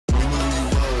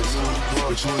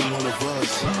but you ain't one of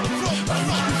us. I used to be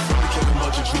funny, kept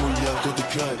much of you, yeah, got the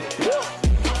cut.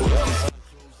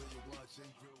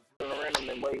 Random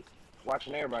and wait,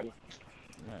 watching everybody.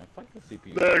 Man, fuck the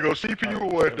CPU. There you go, CPU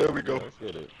away. There we go. Let's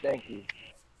get it. Thank you.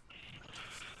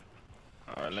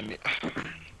 Alright, let me.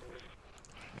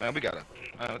 Man, we gotta.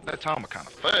 That timer kind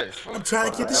of fast. I'm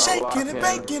trying to get the shaking and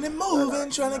baking and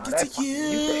moving, trying to get to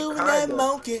you and that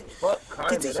monkey.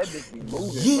 Get to that bitch be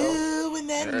moving, you and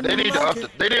that Yeah, they need to up the,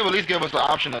 they need to at least give us the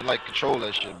option to like control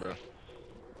that shit, bro.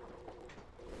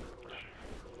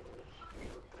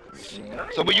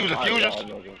 So we using fusions?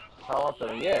 How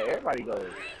often? Yeah, everybody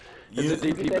goes. It's a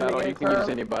DP battle. You can use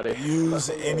anybody. Use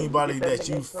anybody that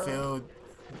you feel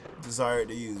desired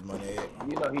to use, my nigga.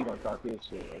 You know he gonna talk his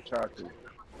shit or try to.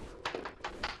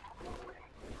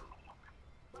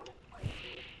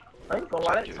 I ain't gonna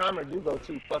lie, that timer do go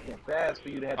too fucking fast for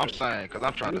you to have to. I'm saying, cause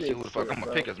I'm trying to see who the fuck I'm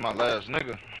gonna pick as my last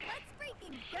nigga.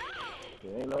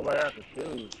 There ain't nobody I can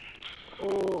choose.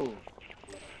 Ooh.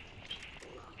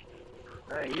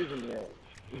 I ain't using that.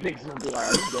 Niggas gonna be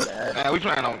like, let's go to ass. Man, we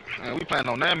playing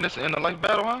on that. This is in the life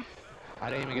battle, huh? I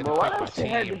didn't even get to pick my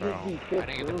team, bro. I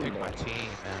didn't get to pick my team,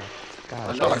 man. God,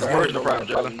 I feel like a virgin of prime,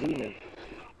 Jelly.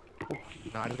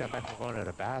 No, I just got back from going to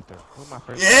the bathroom. Who my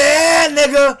first? Yeah,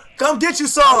 nigga, come get you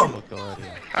some.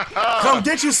 Come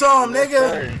get you some,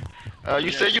 nigga.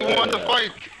 You said you wanted to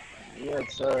fight.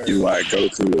 Yes, sir. You like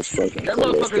Goku was fucking. I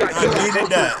needed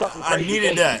that. I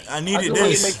needed that. I needed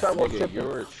this.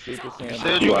 You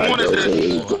said you wanted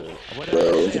this. What did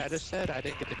I say? I just said I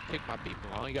didn't get to pick my people.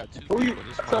 I only got 2 people.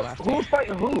 This is my last Who's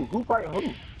fighting who? Who fighting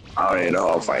who? I don't even know.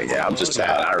 I'm fighting. Yeah, I'm just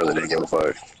chatting. I really didn't give a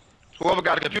fuck. Whoever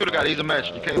got a computer got an easy match.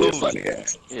 You can't lose. Funny, yeah.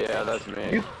 Yeah, that's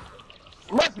me. You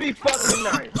must be fucking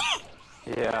nice.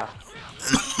 Yeah.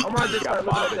 I'm gonna just start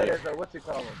looking at that. What's it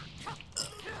called?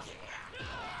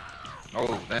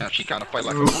 Oh damn, she kind of fight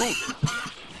like a brute.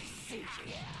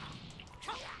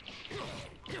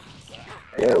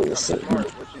 Yeah, we were sitting.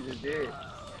 What you just did.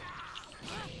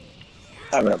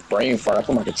 Having a brain fart. I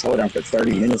put my controller down for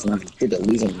 30 minutes and I get to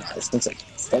losing my sense of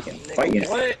fucking fighting.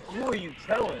 What? Who are you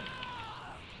telling?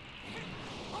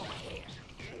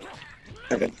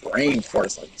 Having brain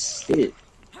farts like shit.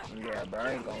 Yeah, but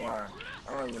I ain't gonna lie.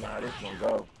 I don't even know how this gonna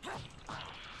go.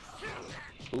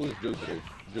 Who is Jupiter?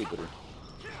 Jupiter.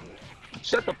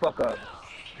 Shut the fuck up.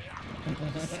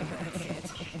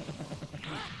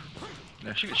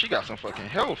 Yeah, she got some fucking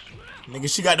health. Nigga,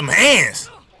 she got them hands.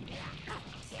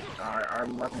 Alright,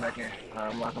 I'm locking back in.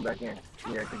 I'm locking back in.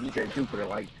 Yeah, cause you said Jupiter,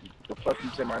 like, the fuck you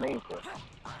said my name for?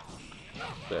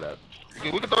 Say that.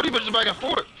 We can throw these bitches back and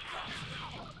forth.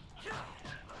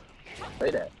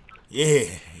 Say that. Yeah,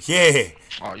 yeah.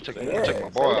 Oh, you took my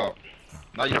boy out.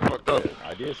 Now you fucked up.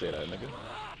 I did say that, nigga.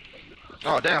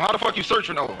 Oh damn, how the fuck you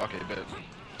searching? Oh, okay, bet.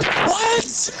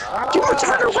 What? You were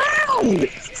turned around! I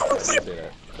did say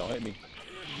that. Don't hit me.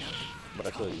 But I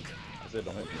tell you. I said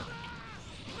don't hit me.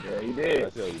 Yeah, you did. I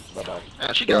tell you. Bye-bye.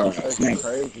 Man, she got That's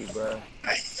crazy, bro.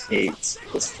 I hate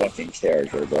this fucking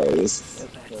character, bro. That's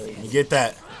crazy. Let me get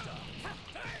that.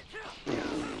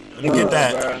 Let me get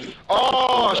that.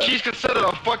 Oh, she's considered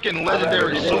a fucking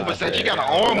legendary Super Saiyan. She got an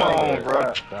armor on,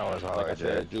 bro. That was hard. Like I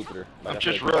said, Jupiter. I'm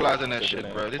just realizing that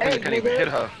shit, bro. This nigga can't even hit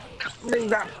her. Nigga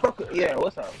got fucking, yeah,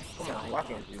 what's up? Come on, why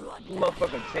can't you? You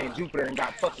motherfucking saying Jupiter and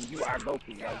got fucking you are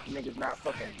Goku. Like, niggas not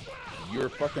fucking. You're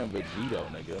fucking Vegito,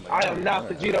 nigga. Like, I am not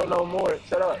Vegito no more.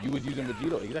 Shut up. You was using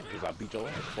Vegito. Exactly, because I beat your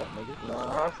ass. Fuck, nigga.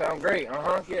 Uh-huh, sound great.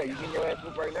 Uh-huh, yeah, you getting your ass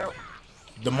whooped right now?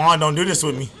 Demond, don't do this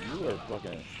with me. You are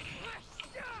fucking...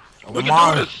 We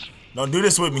can do this. Don't do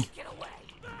this with me.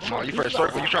 Come on, you first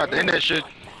circle. You tried to end that shit.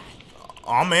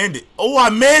 Oh, I'm gonna end it. Oh, I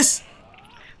missed.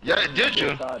 Yeah, did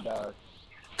you?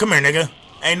 Come here, nigga.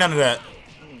 Ain't none of that.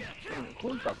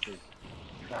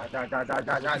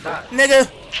 Nigga.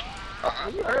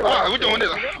 Alright, we doing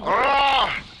this.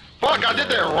 Ah, fuck, I did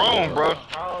that wrong, bro.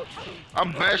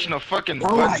 I'm mashing a fucking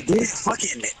Bro, I button. did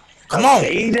fucking... Come on.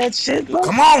 Say that shit, bro.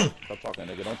 Come on. Stop talking,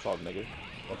 nigga. Don't talk, nigga.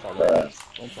 Don't talk, nigga.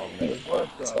 Don't talk, nigga. What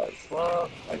the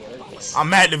fuck?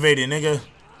 I'm activated, nigga.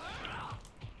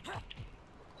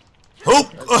 Hoop.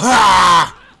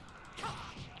 Ah.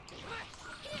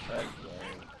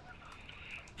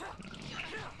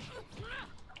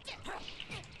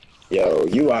 Yo,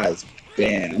 UI's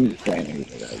banned. I'm just playing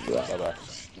anything like UI. Bye-bye.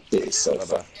 This is so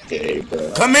fucking gay,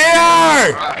 bro. Come here.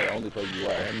 I only play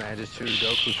UI. Hey, man, just choose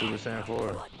Goku Super Saiyan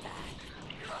 4.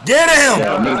 Get him.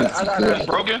 Yeah,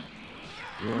 Broken?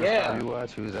 Yeah. You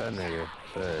watch who's that nigga?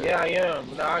 But Yeah, I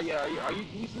am. Nah, yeah. Are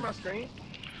you see my screen?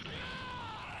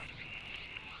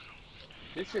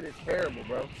 This shit is terrible,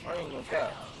 bro. I ain't gonna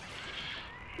cap.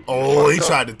 Oh, he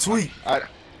tried to tweet. I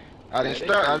didn't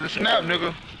start. I just snapped,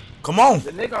 nigga. Come on.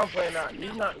 The nigga I'm playing out,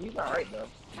 he's not right though.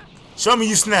 Show me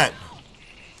you snap.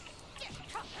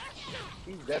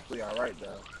 He's definitely alright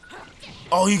though.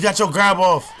 Oh, you got your grab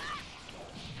off.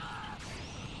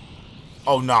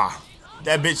 Oh, nah.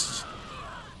 That bitch.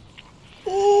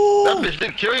 Ooh. That bitch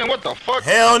didn't kill him. What the fuck?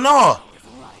 Hell no.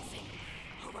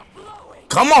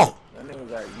 Come on. That nigga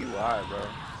got UI, bro.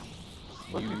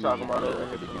 What you talking about?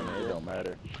 It don't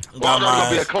matter. Well, I thought it was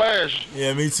gonna be a clash.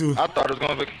 Yeah, me too. I thought it was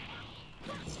gonna be.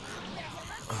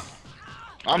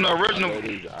 I'm the original.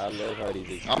 I love how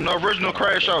these. I'm the original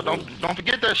crash out. Don't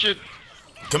forget that shit.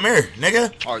 Come here,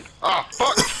 nigga. Oh,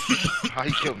 fuck. How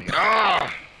he killed me.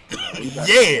 Ah.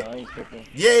 Yeah.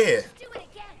 Yeah.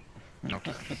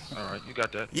 Okay. All right, you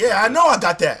got that. Yeah, I know I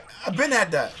got that. I've been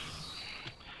at that.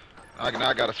 I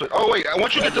gotta switch. Oh wait,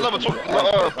 once you get to level 20,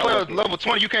 player level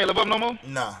 20, you can't level up no more.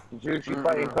 Nah. Juice, you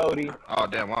fighting Cody. Oh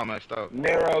damn, well, I'm messed up.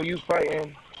 Nero, you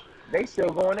fighting. They still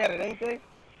going at it, ain't they?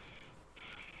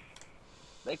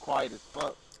 They quiet as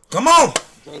fuck. Come on.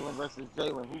 Jalen versus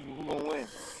Jalen. Who gonna win?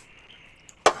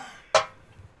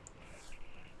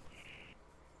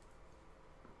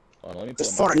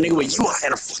 This far nigga with you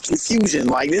had a fucking fusion.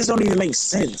 Like, this don't even make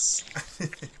sense.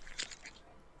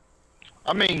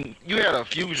 I mean, you had a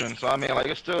fusion, so I mean, like,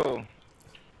 it's still.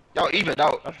 Y'all evened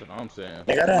out. That's what I'm saying.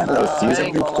 Nigga, I didn't have no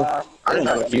fusion. I didn't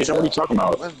have a fusion. What are you talking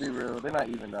about? Let's be real. They're not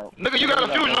even out. Nigga, you got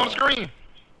a fusion on the screen.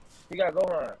 You got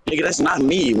Gohan. Nigga, that's not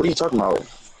me. What are you talking about?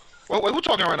 Wait, who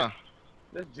talking right now?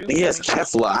 Nigga, that's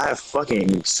Kefla. I have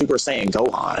fucking Super Saiyan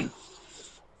Gohan.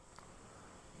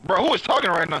 Bro, who is talking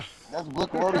right now? That's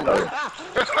Blick Warrior.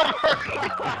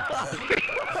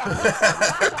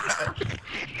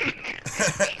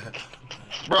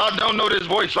 Bro, I don't know this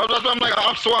voice. So I'm like,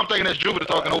 I'm thinking that's Jupiter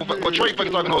talking. What Trey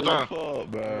fucking talking the whole time?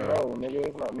 Bro, nigga,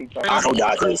 it's not me talking. Auto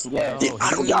dodges. Yeah,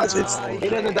 auto dodges. He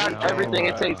doesn't dodge everything.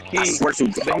 It takes I keys. swear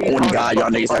to only God, y'all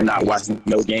niggas have not watched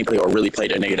no gameplay or really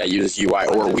played a nigga that uses UI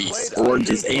or Whis or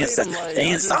just and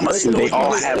Samasu. They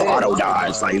all have auto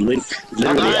dodge. Like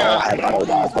literally all have auto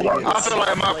dodge. I feel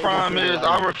like my prime is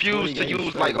I refuse to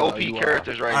use like OP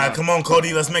characters right now. All right, come on,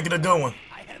 Cody. Let's make it a good one.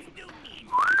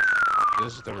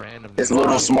 This is the random. There's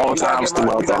little small times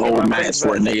throughout the whole match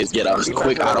where niggas get a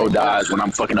quick auto dodge when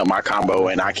I'm fucking up my combo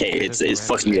and I can't. It's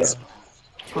fucking me up.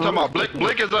 I'm talking about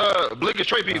Blick is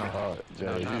Trey people.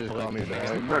 Jay, you just call me back.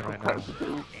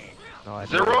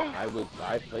 Zero?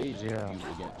 I played you against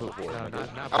football.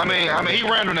 I mean, he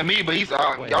random to me, but he's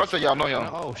y'all say y'all know him.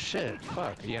 Oh shit,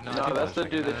 fuck. Yeah, no, that's the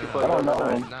dude that you put I on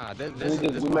the Nah, this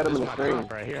we met him in the my stream.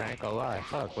 comp right here. I ain't gonna lie.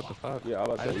 Fuck, what the fuck? Yeah,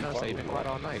 I didn't know they been quiet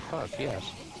all night. Fuck, yes.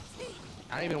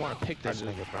 I didn't even want to pick this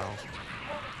nigga, bro.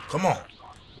 Come on.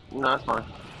 No, it's fine.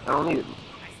 I don't need it.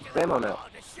 Stand on that.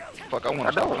 Fuck, I want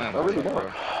to stop playing. I really don't. Oh,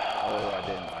 I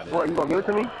didn't. What, you gonna give it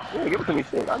to me? Yeah, give it to me,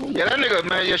 shit. I need Yeah, that nigga,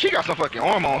 man, yeah, she got some fucking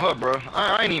arm on her, bro.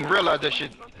 I ain't even realize that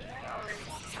shit.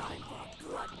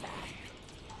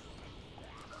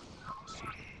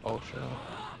 Ultra.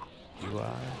 UI.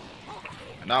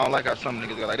 And I don't like how some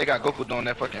niggas got, like, they got Goku doing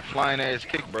that fucking flying ass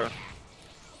kick, bro.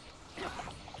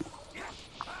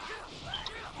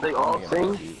 They all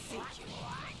sing.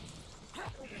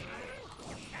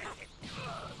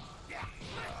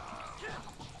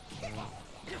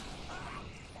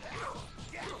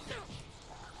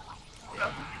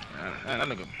 Man, that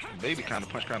nigga baby kind of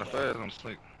punch kind of fast. I'm just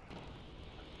like,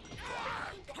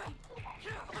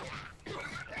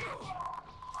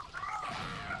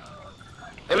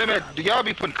 hey, let me. Do y'all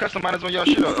be putting custom items on y'all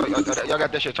shit, or y'all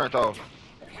got that shit turned off?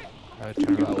 I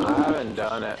haven't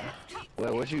done it.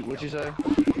 Wait, what you say?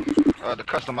 The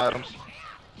custom items.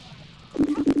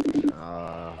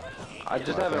 I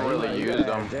just haven't really used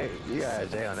them. You got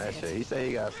Jay on that shit. He said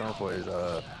he got some for his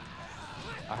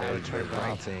I haven't turned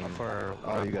off for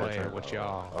when I play with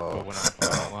y'all, but when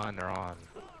I'm online, they're on.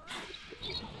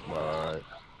 Alright.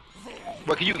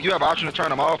 But can you have an option to turn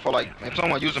them off, or like if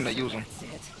someone use them, they use them.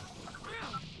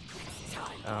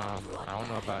 I don't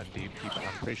know about deep but I'm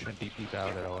pretty sure deep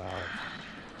out are allowed.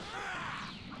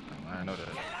 I know that.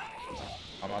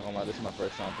 I'm not gonna lie, this is my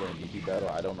first time playing DP Battle.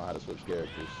 I don't know how to switch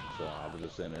characters, so I was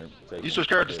just sitting there taking. You switch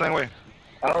characters the same way.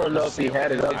 I don't know if he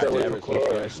had it up there with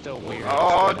It's the still weird.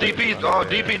 All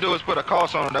DP do is put a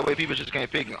cost on them. That way people just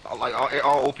can't pick like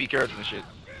all OP characters and shit.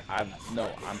 I'm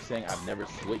saying I've never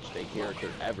switched a character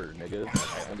ever, nigga.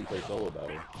 I only play solo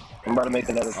battle. I'm about to make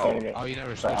another tournament. Oh, you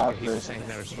never switched. He was saying he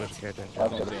never switched character. I'm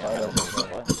just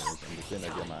sitting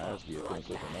there getting my ass beat. I couldn't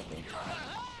switch or nothing.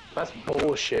 That's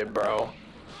bullshit, bro.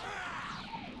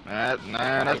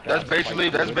 Man, that's basically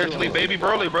baby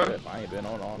Broly, bro. I ain't been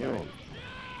on all night.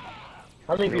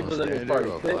 How many people in this party?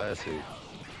 6?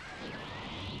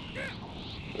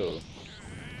 Dude.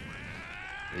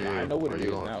 I know what it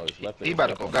is now. It's left. He about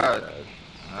to go God.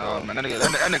 Oh man, that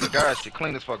nigga God shit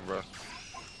clean as fuck, bro.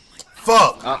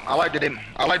 Fuck. I like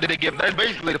that they give. That's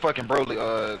basically the fucking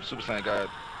Broly Super Saiyan God.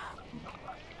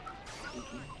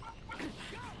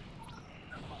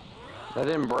 That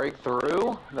didn't break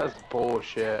through? That's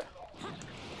bullshit.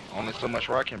 Only so much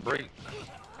rock can break.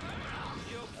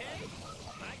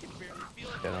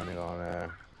 Get on nigga on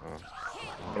there.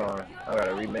 Hold on, I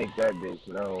gotta remake that bitch.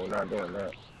 No, we're not doing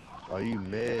that. Oh, you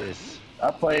miss.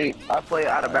 I played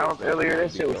out of bounds earlier.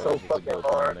 That shit was so fucking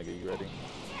hard. Nigga, you ready?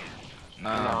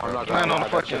 Nah, I'm not playing on the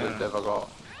that shit fucking. is difficult.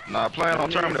 Nah, playing on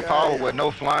tournament power with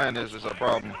no flying is a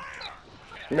problem.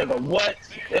 Nigga, what?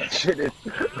 That shit is.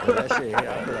 That shit, yeah,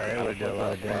 I feel like it would do a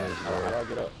lot of damage, bro. I'll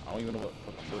get up. I don't even know what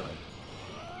fucking doing.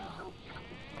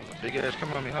 Big ass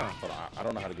coming on me, huh? Hold on, I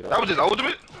don't know how to get up. That was his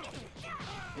ultimate?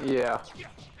 Yeah.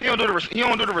 He don't do the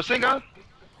Rasengan?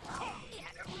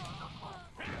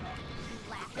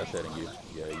 That's hitting you.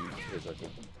 Yeah, you hit something.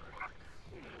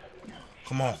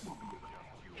 Come on.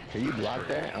 Can you block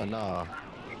that? Oh, no.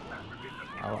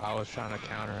 I was trying to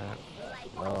counter it.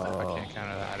 I can't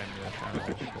counter that. I didn't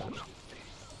do that.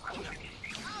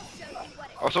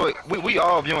 Oh, so we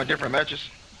all viewing different matches?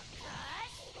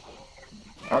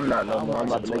 I'm not no more. I'm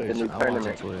about to make the new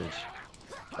tournament.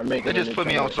 I'm making. They just put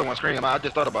me on someone's screen. I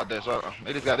just thought about that. So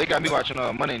they got me watching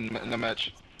Money in the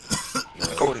match.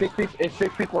 It's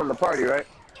 6 people in the party, right?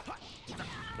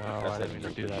 No, I didn't mean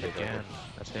to do that again.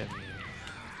 That's him.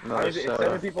 No, it's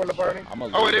 7 people in the party.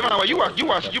 Oh wait, you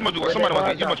must do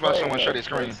somebody. You must watch someone share their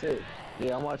screen.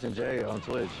 Yeah, I'm watching Jay on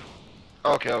Twitch.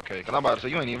 Okay. Cause I'm about to say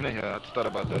you ain't even in here. I just thought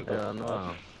about that. Yeah,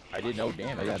 no. I didn't know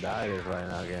damn. I got the itis right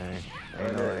now, gang.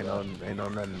 Ain't no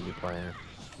nothing to be playing.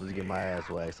 Let's get my ass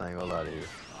waxed. I ain't gonna lie to you.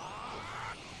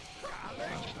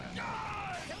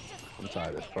 I'm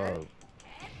tired as fuck.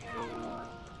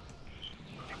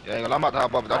 Yeah, I'm about to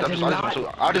hop up. I just want to see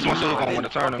who's gonna win the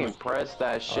tournament. Press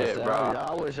that shit, bro.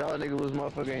 I wish y'all niggas was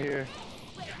motherfucking here.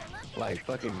 Like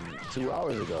fucking 2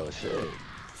 hours ago, shit.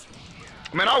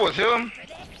 Man, I was him.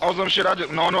 I was on shit. No,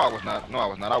 I was not.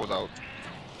 I was out.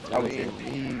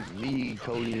 Me,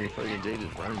 Cody, and fucking Jay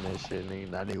just running that shit,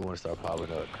 nigga. That nigga want to start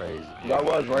popping up crazy. I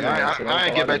was running. Yeah, I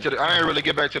ain't ain't really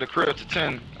get back to the crib to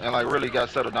 10, and like really got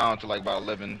settled down to like about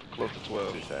 11, close to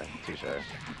 12. Touche.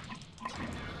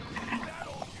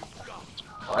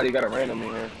 Why you got a random in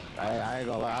here? I ain't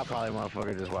gonna lie. I probably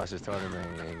motherfucker just watch this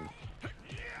tournament and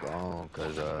go on,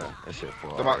 cause that shit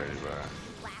full already, bro.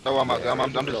 No, I'm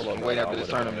just waiting after this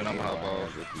tournament, and I'm gonna hop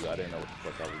off. I didn't know what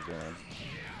the fuck I was doing.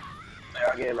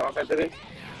 Y'all getting off after this?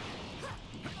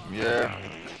 Yeah.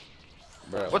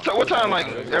 What time like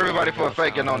everybody for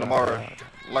faking on tomorrow?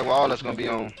 Like well, all that's gonna be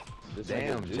on.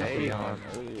 Damn, Jay on.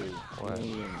 What?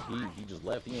 He just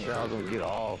left. He I was gonna get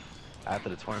off after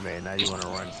the tournament, and now you wanna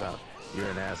run something. You're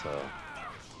an asshole.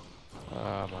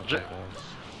 My goodness.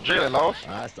 Jalen lost.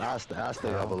 I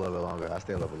stay up a little bit longer. I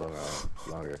stay up a little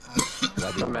longer.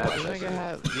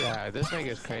 This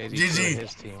nigga's crazy. GG.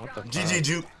 His team. What the fuck? GG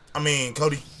Juke.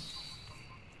 Cody.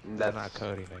 That's not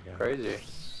Cody, nigga. Crazy.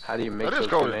 How do you mix That is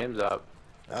those two Cody. names up?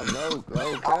 No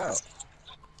cow.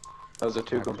 Those are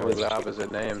two completely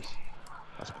opposite names.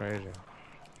 That's crazy.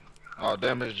 Oh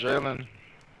damn, it's Jalen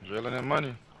and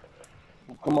Money.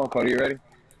 Come on, Cody, you ready?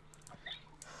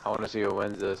 I want to see who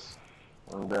wins this.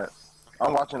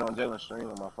 I'm watching on Jalen's stream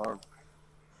on my phone.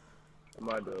 I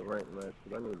might do a rank match,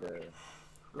 but I need to.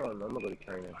 No, I'm gonna go to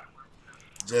training.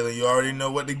 Jalen, you already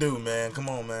know what to do, man. Come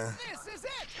on, man. This is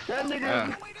it. That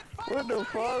nigga. What the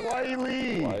fuck? Why he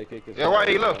leave? Why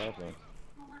he left?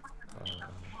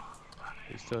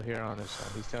 He's still here on his.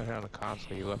 He's still here on the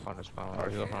console. He left on his phone, or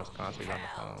he left on his console. He's on the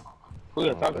phone. Who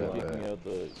you talking about?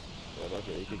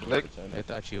 They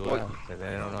thought you left, and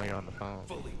they don't know you're on the phone.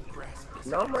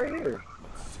 No, I'm right here.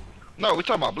 No, we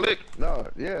talking about Blick. No,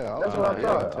 yeah. That's what I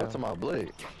thought. That's my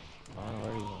Blake.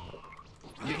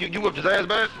 You whipped his ass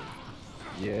back?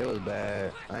 Yeah, it was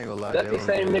bad. I ain't gonna lie. That's the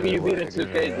same nigga you beat in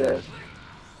 2K, Jeff.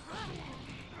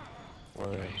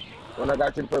 When I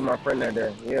got you to put my friend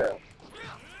there. Yeah.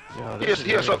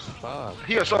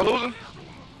 He a sore losing?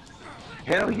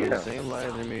 Hell yeah. Same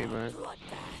life to me, man.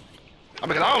 I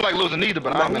mean, I don't like losing either,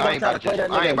 but I'm gonna try to get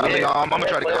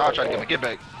him a get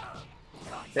back.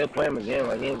 He'll play him again,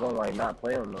 like he ain't gonna like not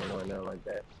play him no more now like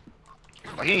that.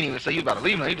 Like he ain't even say he was about to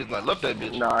leave him, he just like left that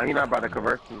bitch. Nah, he not about to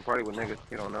converse and party with niggas,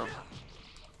 he don't know.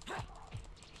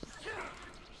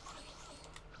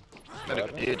 That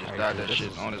nigga did just die that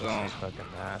shit on his own.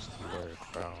 Fucking nasty work,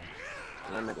 bro.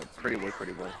 That nigga pretty boy.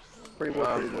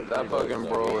 That fucking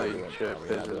Broly shit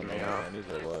pisses me off.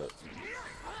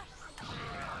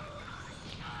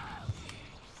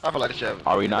 I feel like this shit.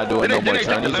 Are we not doing no more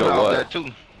tourneys or what? Too.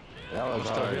 That was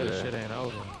still hard. here. This shit ain't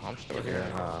over. I'm still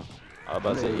here. I was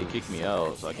about to say he kicked me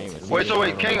out, so I can't even see. Wait, so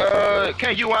wait, can't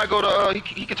UI go to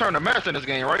he can turn the master in this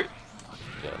game, right?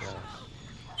 Yes.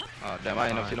 Oh damn, I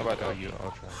ain't never seen nobody go go. you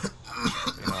ultra.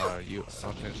 You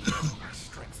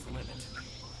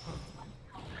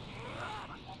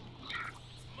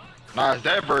Nah, it's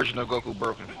that version of Goku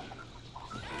broken.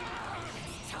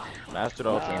 Mastered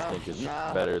Ultra Instinct is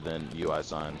better than UI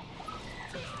Sign.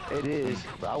 It is,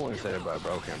 but I wouldn't say about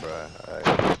broken, bro.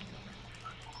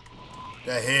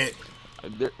 That hit.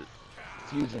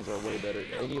 Fusions are way better.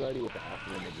 Anybody with the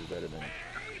after image is better than.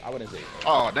 I wouldn't say.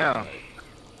 Oh damn.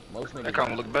 Most niggas. That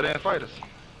kind of look better than fighters.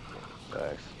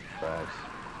 Facts.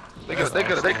 They could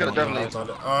have definitely.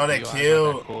 Oh, that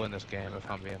killed. Not cool in this game, if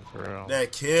I'm being for real.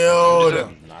 That killed.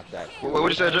 Not that cool. What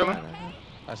you said, Jalen?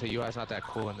 I said UI's not that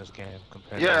cool in this game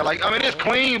compared. Yeah, to like I mean it's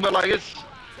clean, but like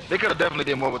they could have definitely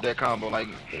did more with that combo. Like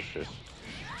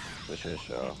This shit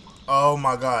show. Oh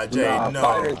my God, Jay, no.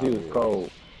 Fighters is cold.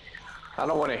 I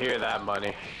don't want to hear that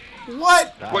money.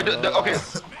 What? wait, okay.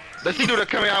 Does he do the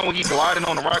coming out when he gliding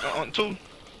on the rock on too?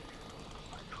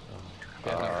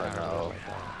 No.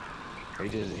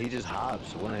 He just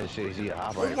hops. One of his shit, he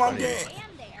hop right in I'm front of you.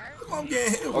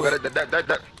 getting hit. Okay,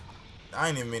 that. I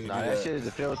ain't even mean to do Nah, that. that shit is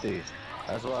filthy.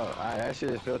 That's why that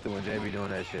shit is filthy when JB doing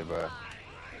that shit, bro. Is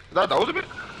that the ultimate?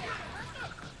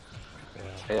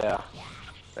 Yeah.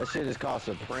 That shit is called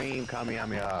Supreme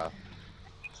Kamehameha.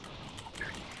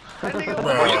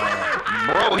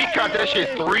 Bro, he caught that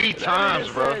shit 3 times,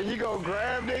 bro. You gonna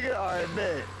grab, nigga? Alright,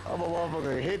 bet. I'm a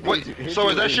motherfucker. Hit Wait, so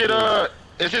is that shit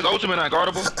is his ultimate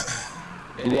unguardable?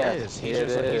 It is. He's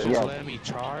just letting me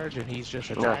charge and he's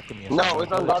just attacking me. No,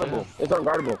 it's unguardable. It's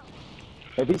unguardable.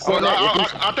 If he's saying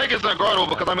I think it's unguardable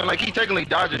because I mean like he technically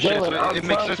dodges shit, so it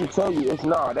makes sense. I'm trying to tell you, it's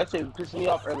not. That shit pissed me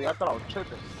off earlier. I thought I was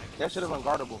tripping. That shit is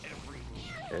unguardable.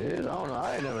 It is. I don't know.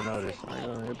 I ain't never noticed.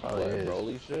 It probably is.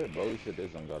 Broly shit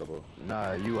is unguardable.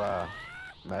 Nah, UI.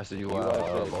 Master UI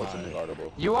ultimate.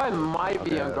 Unguardable. UI might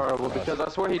be unguardable because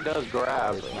that's where he does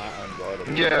grab. It's not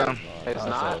unguardable. Yeah. It's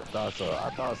not? I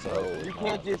thought so. You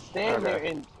can't just stand there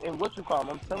and what you call him.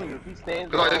 I'm telling you, if he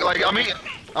stands there. Like I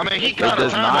mean he It kind of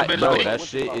does not, time bro. bitch. That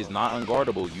shit is not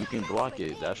unguardable. You can block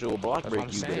it. That shit will block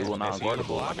break you, but it will not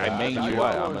unguardable. I main UI.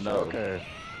 I'm gonna know. Okay.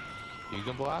 You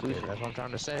can block it. That's what I'm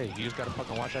trying to say. You just gotta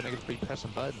fucking watch that nigga be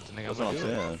pressing buttons. And That's what I'm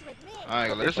saying. I ain't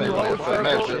gonna let this ain't really a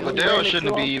match. Liddell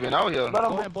shouldn't be even out here. Go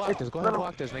ahead and block this. Go ahead and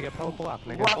block this, nigga. Pro block,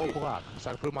 nigga. Pro block. So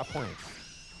I can prove my point.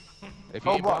 If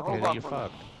you ain't blocking it, then you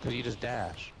fucked. Cause you just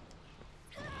dash.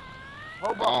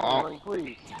 Hold on,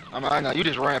 please. I know you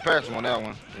just ran past him on that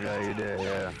one. Yeah, you did.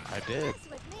 Yeah. I did.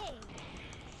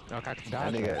 No, I can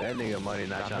That dodge nigga money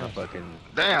not trying to fucking.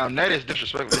 Damn, that is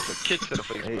disrespectful. It's a kick to the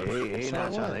face, bro. He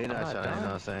not trying. He not trying. You know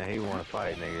what I'm saying? He want to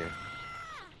fight, nigga.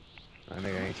 That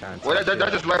nigga ain't trying to. Well,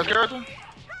 that's his last character.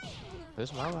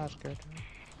 This is my last character.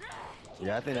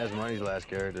 Yeah, I think that's Money's last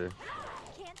character.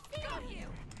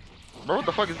 Bro, what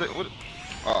the fuck is that? What?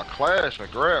 Clash, a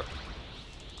grab.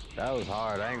 That was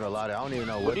hard. I ain't gonna lie. I don't even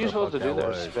know What what are you the supposed fuck to do that there?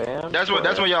 was. Spam?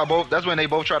 That's when y'all both. That's when they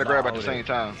both try to grab at the same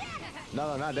time.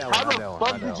 No, not that one. How Not the that one.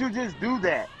 fuck Not did that you one. just do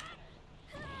that?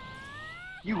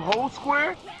 You hold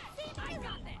square?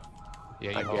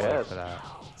 Yeah, you hold it for that.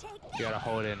 You gotta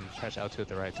hold it and press L2 at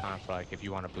the right time for like if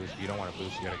you want to boost. If you don't want to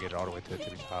boost, you gotta get it all the way to the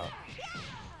tippy top.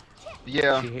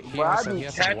 Yeah. He Well, I has some be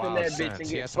wild tapping that bitch sense. and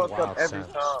He get has some fucked up wild every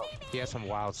sense. time. He has some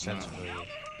wild sense moves.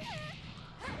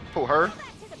 Who, her?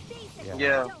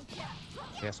 Yeah.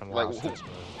 He has some Like, wild who- sense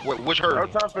moves. Which her? I'm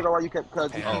trying to figure out why you kept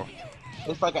cutting. Oh.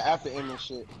 It's like an after image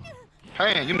shit.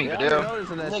 Pan, you mean Yeah, I Vidal? ain't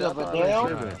noticing that Nigga, shit. I thought Vidal? I was You know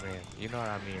tripping. what I mean? You know what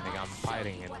I mean? Nigga, I'm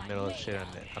fighting in the middle of shit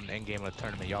on the end game of the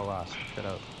tournament. Y'all lost. Shut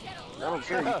up. I don't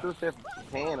care. You still said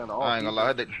pan and all. I ain't gonna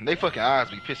lie, they fucking eyes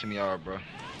be pissing me off, bro.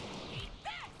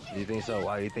 You think so?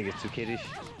 Why? You think it's too kiddish?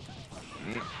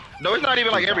 No, it's not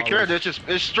even like every character.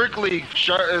 It's strictly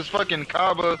it's fucking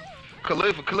Kaba,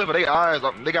 Khalifa. They eyes,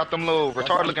 they got them little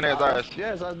retarded looking ass eyes.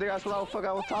 Yes, that's what I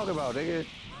was talking about, nigga.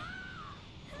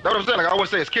 That's what I'm saying. Like I wouldn't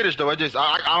say it's kiddish though. I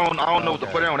don't know what to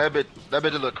put on that bitch. That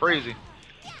bitch just look crazy.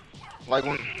 Like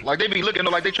when they be looking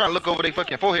like they trying to look over their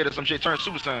fucking forehead or some shit. Turn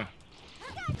Super Saiyan.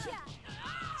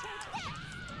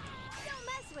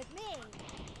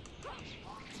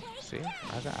 See?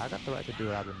 I got the right to do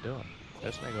what I've been doing.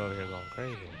 This nigga over here going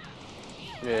crazy.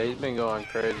 Yeah, he's been going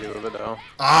crazy with it though.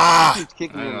 Ah! He's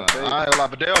kicking me in the I face. ain't gonna lie,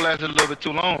 Vidal lasted a little bit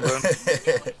too long, bro.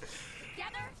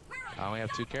 I only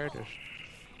have 2 characters.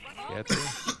 Yeah, 3.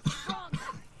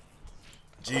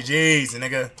 GG's,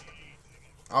 nigga.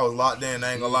 I was locked in.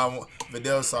 I ain't gonna lie.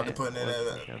 Vidal started putting in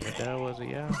that. That was a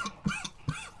yeah.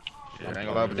 I ain't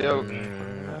gonna lie, Vidal.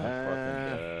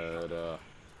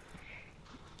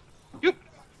 You.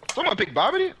 Someone pick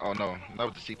Bobbity? Oh no,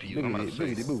 not with the CPU. I'm about to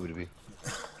say. Boogity.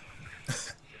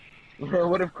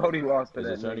 What if Cody lost to Is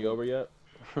that? this already over yet?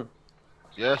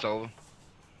 Yeah, it's over.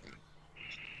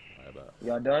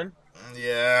 Y'all done?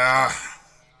 Yeah.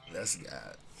 That's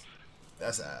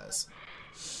ass.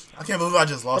 I can't believe I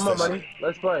just lost Come on, that money.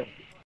 Let's play.